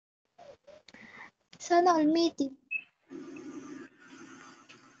Sana all mythic.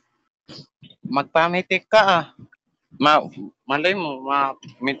 Magpa-mythic ka ah. Malay mo,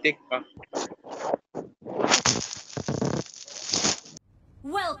 ma-mythic ka.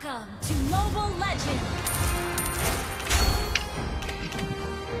 Welcome to Mobile Legends!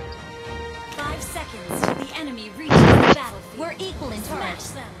 5 seconds till the enemy reaches the battlefield. We're equal in charge.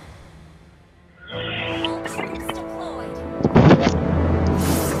 Smash them. All troops deployed.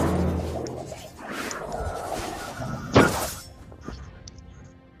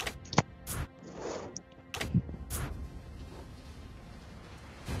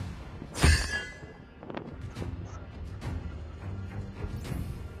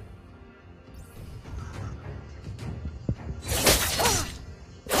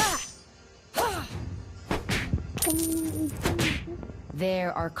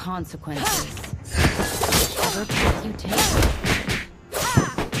 There are consequences. Whichever path you take.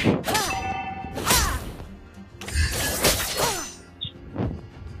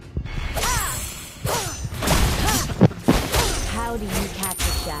 How do you catch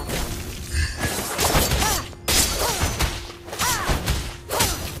a shadow?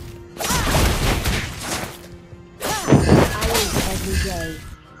 I live every day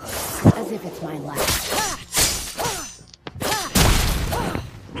as if it's my last.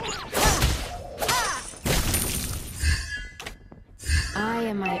 I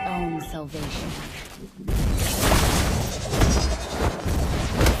am my own salvation.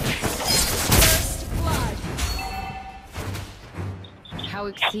 First blood. How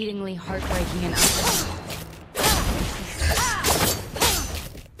exceedingly heartbreaking and unfair.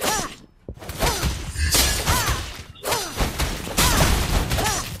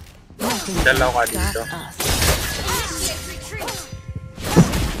 Nothing Dalaw ka can dito. stop us. Initiate retreat.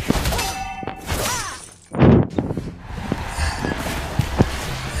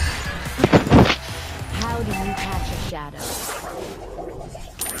 How do you catch a shadow?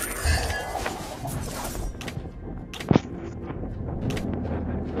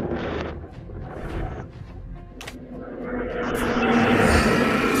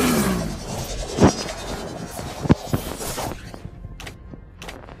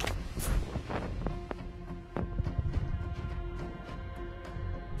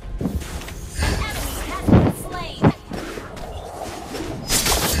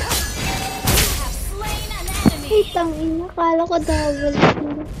 Ay, tangina. Akala ko double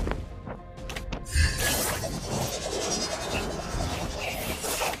kill.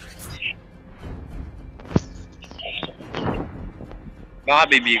 Baka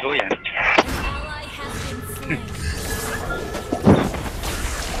bibigo yan. Ally has been slain.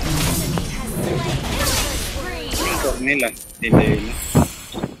 Enemy has slain. Ito nila. Delay na.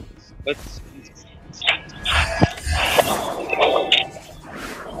 But,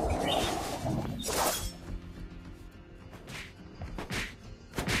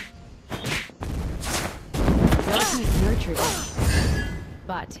 Darkness nurtured it,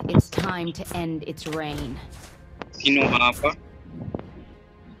 but it's time to end its reign. sino nga pa?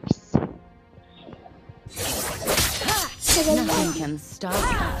 Nothing can stop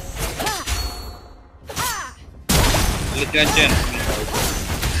us. Ulit ka dyan.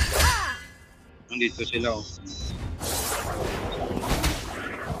 Nandito sila oh.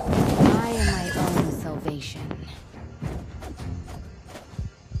 I am my own salvation.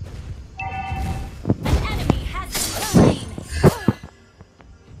 An enemy has been slain.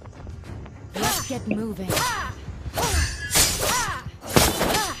 Let's get moving.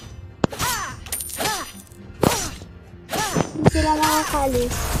 Hindi sila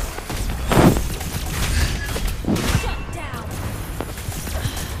makakalis. Shut down.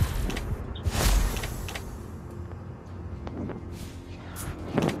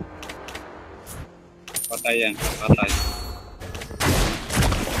 Patay yan. Patay.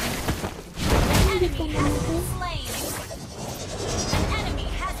 An enemy has been slain. An enemy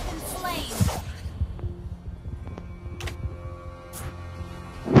has been slain.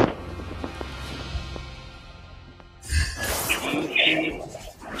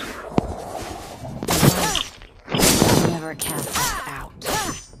 Never cast us out.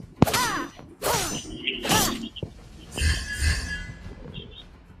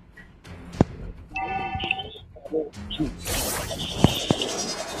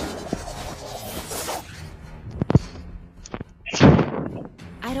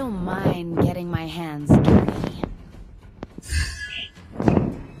 I don't mind getting my hands dirty.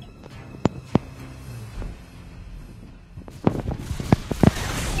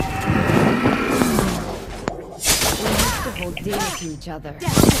 We used to hold dear to each other.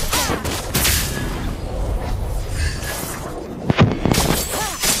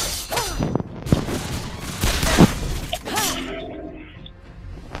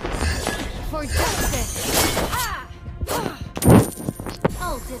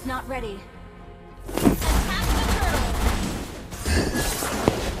 ready. Attack the turtle.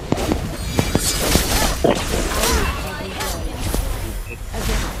 Ally has been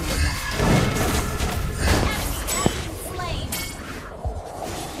slain.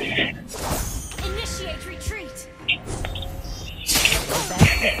 Initiate retreat. The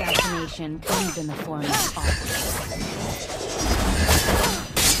best assassination comes in the form of art.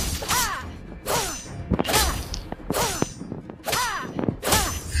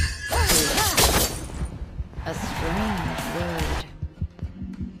 A strange word.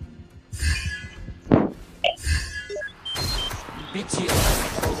 Slain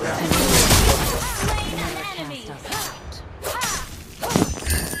an enemy. Cast us out.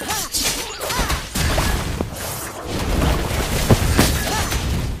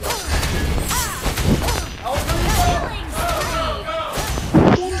 Killing spree.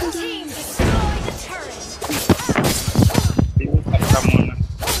 Your team destroyed the turret. Tap ka muna.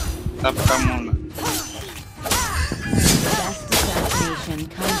 Tap ka muna. The best assassination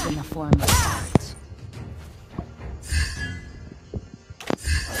comes in the form of art.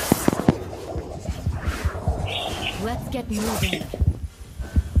 Let's get moving.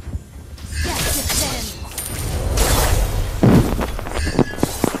 Death descends.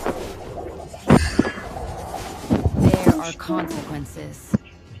 There are consequences.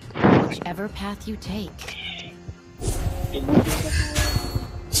 Whichever path you take,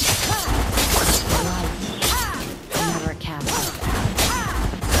 light never casts us out.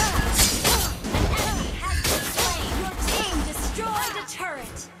 An enemy has been slain. Your team destroyed a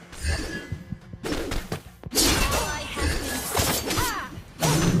turret. Ally has been slain.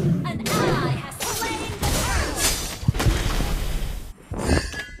 An ally has slain the turtle.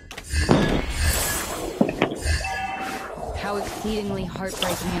 How exceedingly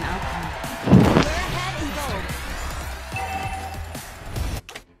heartbreaking an outcome. We're ahead in gold.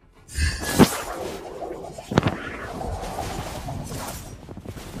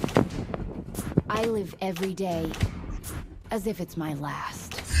 I live every day as if it's my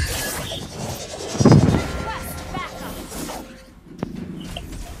last. Request backup.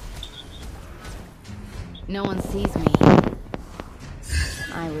 No one sees me.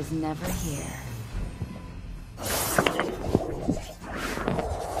 I was never here.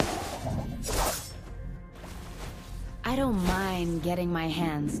 I don't mind getting my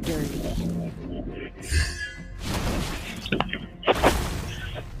hands dirty.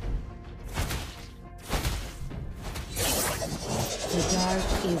 The dark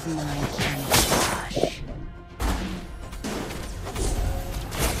is my camouflage.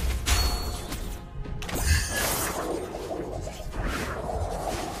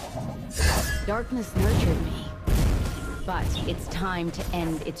 Darkness nurtured me, but it's time to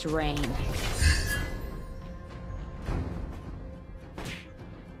end its reign.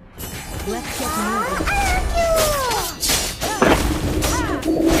 Let's get moving.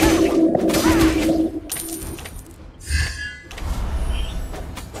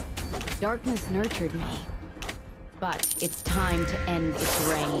 Darkness nurtured me, but it's time to end its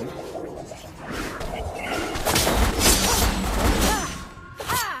reign.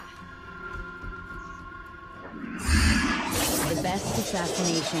 The best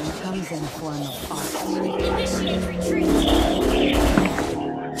assassination comes in the form of art. Initiate retreat.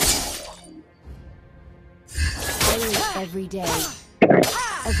 I live every day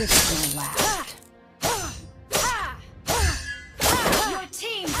as if it's my last. Your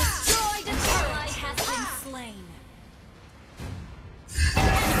team destroyed a turret. Ally has been slain. An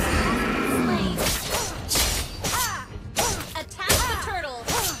enemy has been slain. Attack the turtle.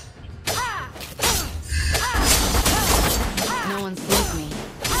 No one sees me.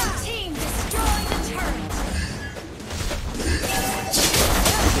 Your team destroyed a turret.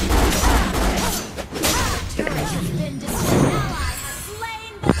 Turret has been destroyed. Ally has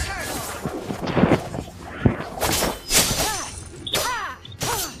slain the turtle.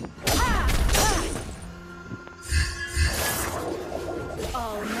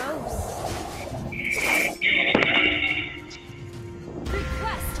 Almost.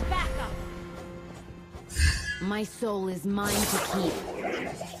 Request backup. My soul is mine to keep.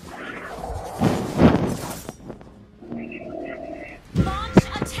 Launch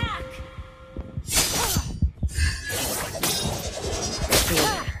attack.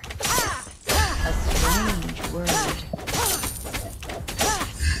 Fear. A strange word.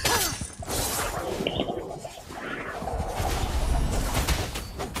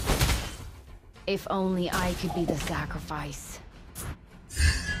 If only I could be the sacrifice.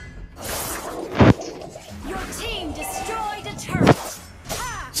 Your team destroyed a turret.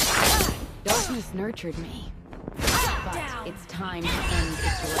 Darkness nurtured me, Shut but down. down. It's time to end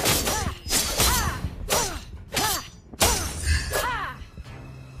its reign.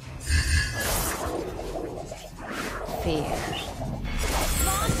 Fear.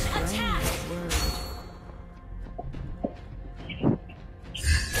 Launch attack. Word.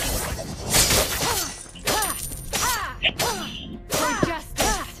 For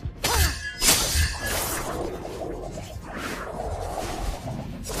justice.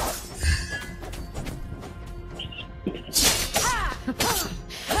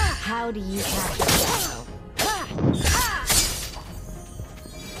 How do you catch a shadow?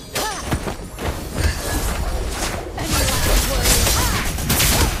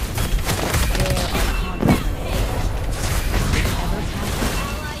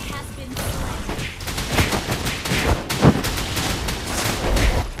 Ally has been slain.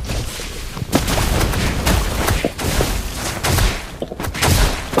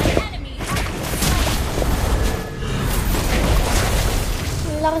 Enemy has been slain.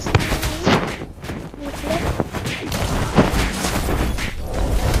 Ang lakas na ngayon. Wait lang.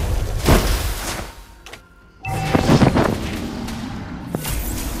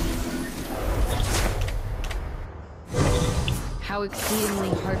 How exceedingly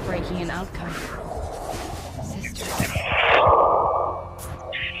heartbreaking an outcome. Sister.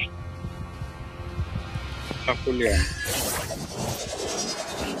 Kapul yan.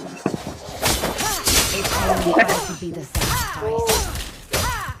 It's only going to be the sacrifice.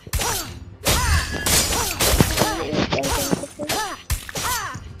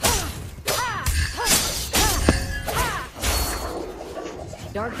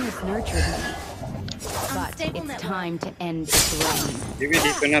 Darkness nurtured me, but Unstable it's network. time to end its reign. Sige,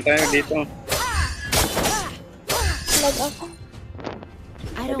 dito na tayo, dito. Lag ako.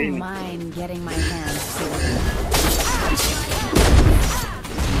 I don't mind getting my hands dirty.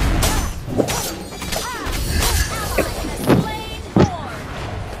 Slain more.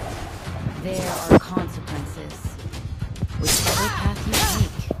 There are consequences. Whichever path you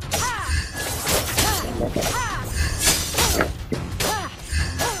take.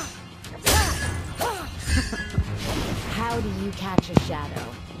 How do you catch a shadow?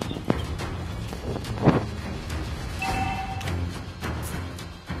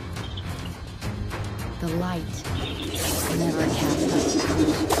 The light never casts us out.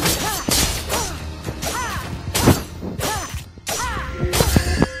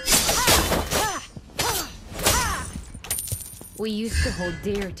 We used to hold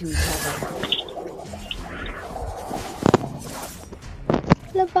dear to each other.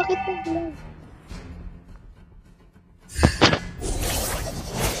 Wala, bakit nag-lag?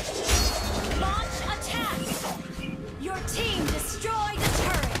 Launch attack. Your team destroyed the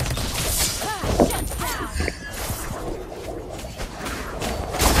turret. Shut down.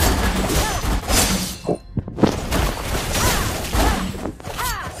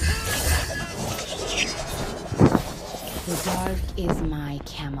 The dark is my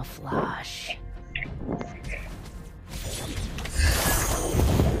camouflage.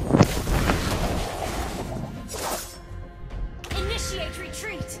 Initiate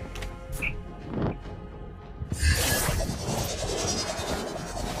retreat. Fear.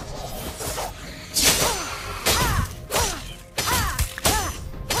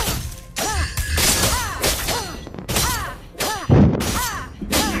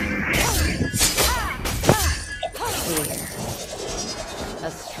 A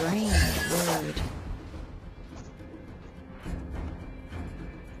strange word.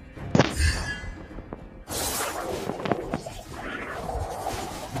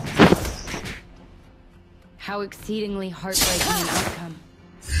 How exceedingly heartbreaking an outcome.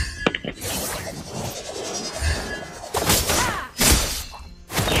 There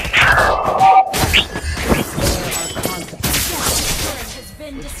are consequences. Turret has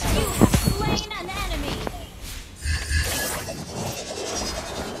been destroyed. You have slain an enemy.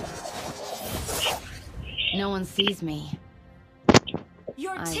 No one sees me.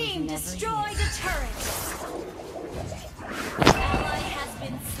 Your I was team never destroyed a turret. Ally has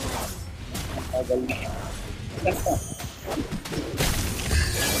been slain.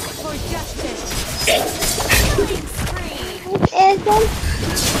 For justice. Killing spree. Wait, Ezel.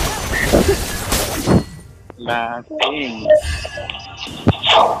 Lating.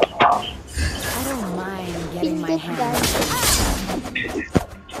 I don't mind getting my Pindot hands. guys.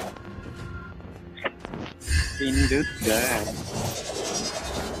 Pindot God.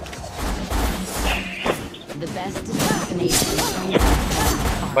 The best assassination is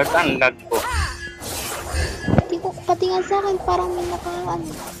Ba't ang lag po? Hindi ko, pati nga sa akin, parang may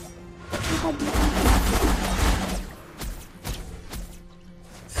naka-ano. Nakadito.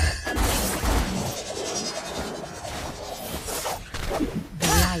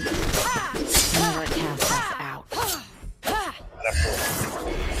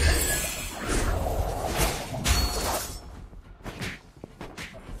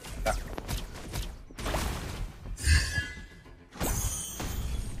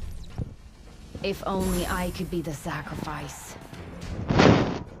 If only I could be the sacrifice.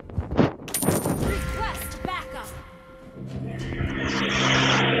 Request backup.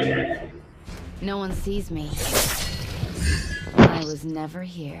 No one sees me. I was never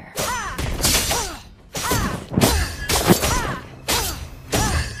here.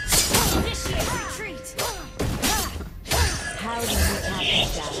 Initiate retreat. How do you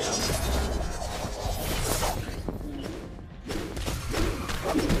cast shadow?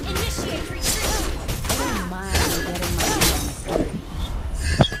 Initiate retreat. I don't mind getting my hands dirty.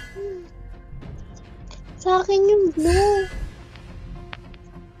 Sa akin yung blue.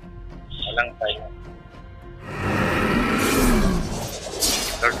 Walang tayo.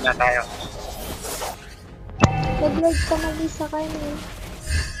 Lord na tayo. Nag-lord ka mali sa kanya.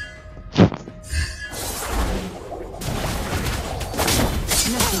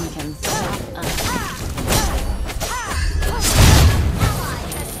 Nothing can stop us. Ally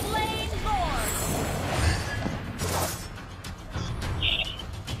has slain Lord.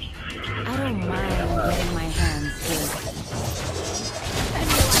 I don't mind getting my hands dirty.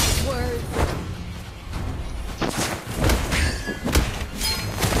 Any last words?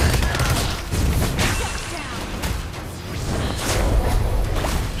 Shut down.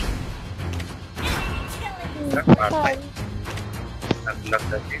 Enemy killing. Patay. Nag-log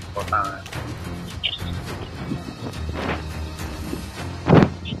na din po tayo.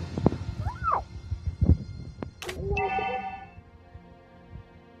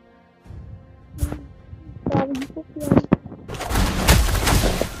 Sabi ko yan.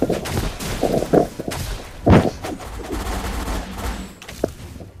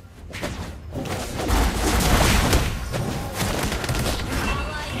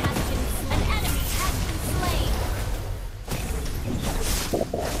 Ally has been slain. An enemy has been slain.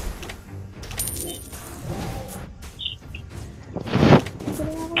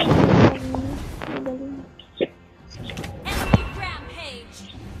 Enemy rampage.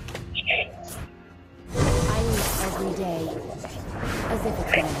 I live every day as if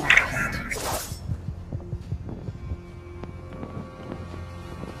it's my last.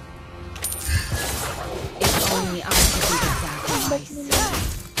 If only I could be the sacrifice.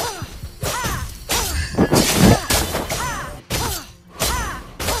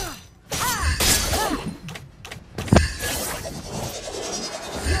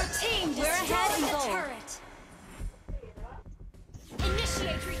 Your team destroyed the turret.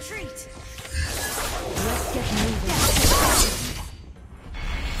 Initiate retreat. Let's get moving.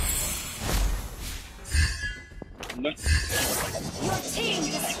 Your team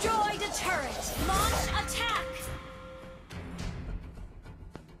destroyed a turret. Launch attack.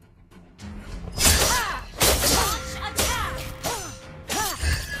 Launch attack.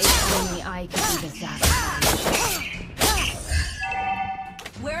 If only I could be the sacrifice.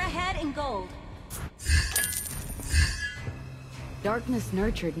 We're ahead in gold. Darkness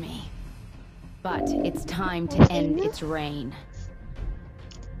nurtured me, but it's time to end its reign.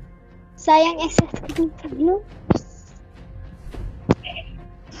 Sayang SS ko dun sa blue.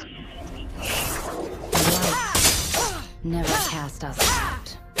 Light never cast us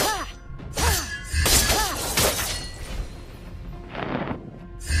out.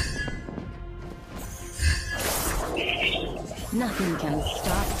 Nothing can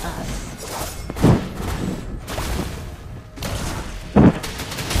stop us.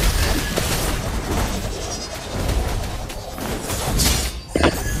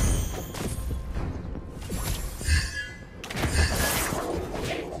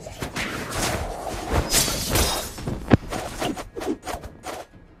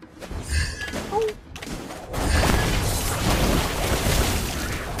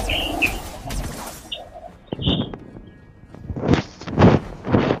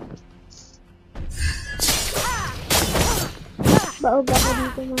 Baog ako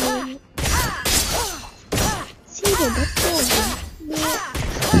dito mga yun. Sino ba to?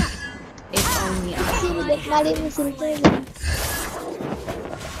 If only I Sino could ba? Mali mo silver yun.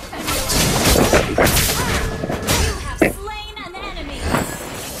 You have slain an enemy.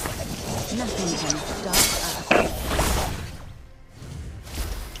 Nothing can stop us.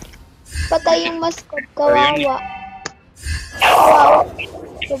 Patay yung mascot. Kawawa. Wow.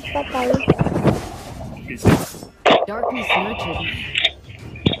 Patay. Darkness nurtured me,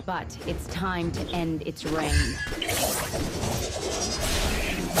 but it's time to end its reign.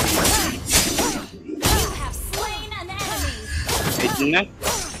 You have slain an enemy. Ito na.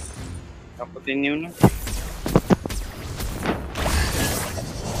 Kaputin nyo na.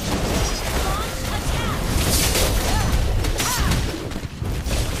 Launch attack.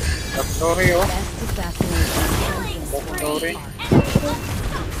 Sorry oh. Best assassination. Killing spree. Sorry. Enemy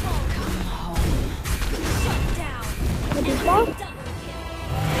unstoppable. Come home. O, diba?